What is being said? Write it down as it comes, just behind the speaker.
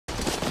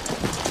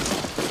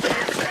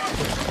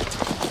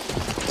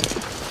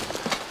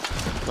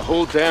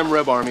whole damn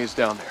Reb army is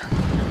down there.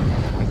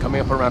 And coming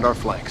up around our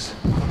flanks.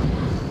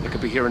 They could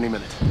be here any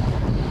minute.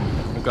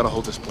 We've got to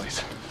hold this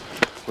place.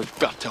 We've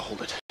got to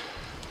hold it.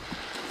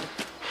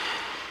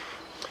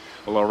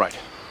 Well, all right.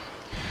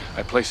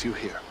 I place you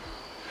here.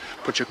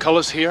 Put your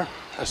colors here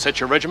and set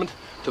your regiment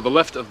to the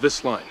left of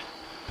this line.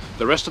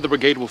 The rest of the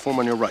brigade will form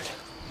on your right.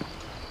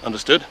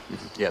 Understood?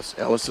 Yes,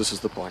 Ellis, this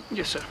is the point.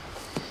 Yes, sir.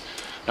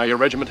 Now your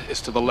regiment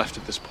is to the left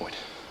at this point.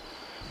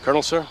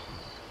 Colonel, sir,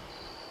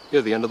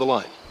 you're the end of the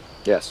line.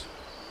 Yes.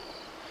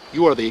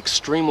 You are the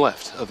extreme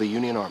left of the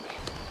Union Army.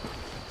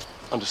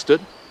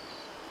 Understood?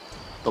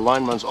 The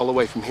line runs all the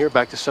way from here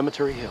back to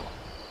Cemetery Hill,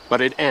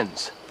 but it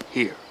ends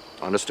here.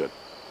 Understood.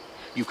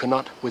 You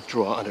cannot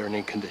withdraw under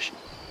any condition.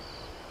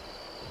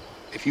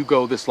 If you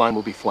go, this line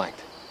will be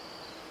flanked.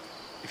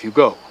 If you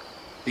go,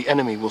 the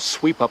enemy will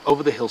sweep up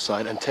over the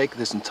hillside and take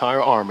this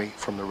entire army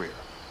from the rear.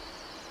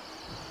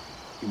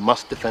 You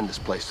must defend this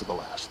place to the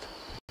last.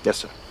 Yes,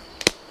 sir.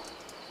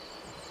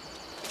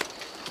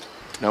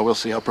 Now we'll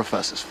see how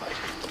professors fight.